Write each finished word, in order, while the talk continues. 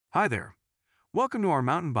Hi there. Welcome to our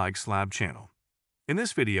Mountain Bikes Lab channel. In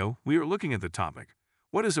this video, we are looking at the topic,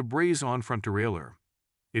 what is a Braze-On Front Derailleur?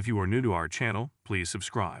 If you are new to our channel, please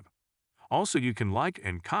subscribe. Also, you can like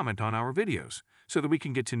and comment on our videos so that we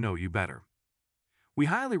can get to know you better. We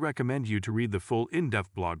highly recommend you to read the full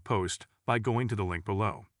in-depth blog post by going to the link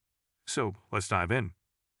below. So, let's dive in.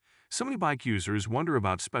 So many bike users wonder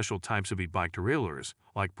about special types of e-bike derailleurs,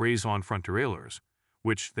 like Braze-On Front Derailleurs,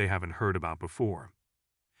 which they haven't heard about before.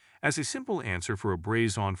 As a simple answer for a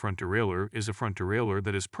Braze-On Front Derailleur is a front derailleur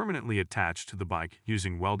that is permanently attached to the bike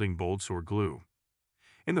using welding bolts or glue.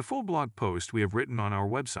 In the full blog post we have written on our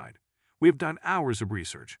website, we have done hours of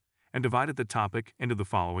research and divided the topic into the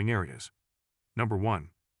following areas. Number 1.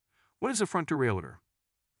 What is a front derailleur?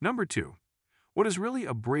 Number 2. What is really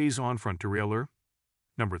a Braze-On Front Derailleur?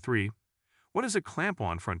 Number 3. What is a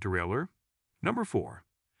clamp-on front derailleur? Number 4.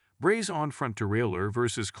 Braze-On Front Derailleur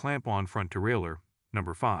versus clamp-on front derailleur.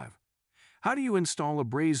 Number 5. How do you install a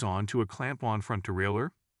braze-on to a clamp-on front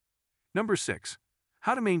derailleur? Number 6.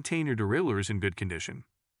 How to maintain your derailleurs in good condition.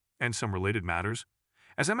 And some related matters.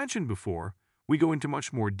 As I mentioned before, we go into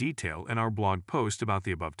much more detail in our blog post about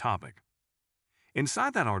the above topic.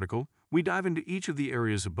 Inside that article, we dive into each of the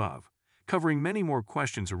areas above, covering many more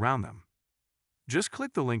questions around them. Just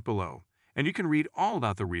click the link below, and you can read all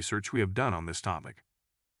about the research we have done on this topic.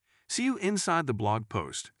 See you inside the blog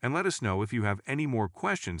post and let us know if you have any more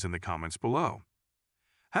questions in the comments below.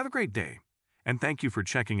 Have a great day, and thank you for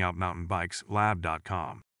checking out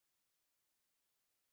mountainbikeslab.com.